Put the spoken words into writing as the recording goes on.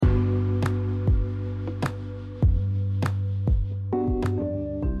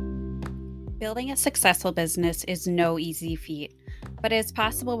Building a successful business is no easy feat, but it is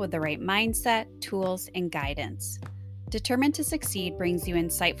possible with the right mindset, tools, and guidance. Determined to Succeed brings you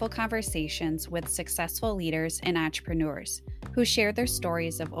insightful conversations with successful leaders and entrepreneurs who share their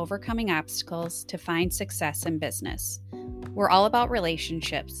stories of overcoming obstacles to find success in business. We're all about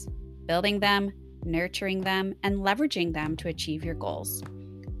relationships, building them, nurturing them, and leveraging them to achieve your goals.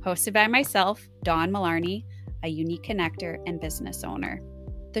 Hosted by myself, Dawn Mullarney, a unique connector and business owner.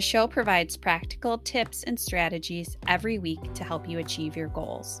 The show provides practical tips and strategies every week to help you achieve your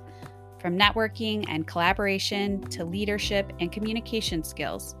goals. From networking and collaboration to leadership and communication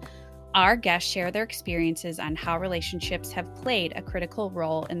skills, our guests share their experiences on how relationships have played a critical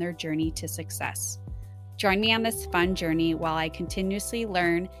role in their journey to success. Join me on this fun journey while I continuously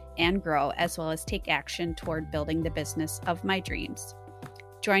learn and grow, as well as take action toward building the business of my dreams.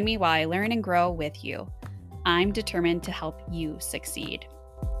 Join me while I learn and grow with you. I'm determined to help you succeed.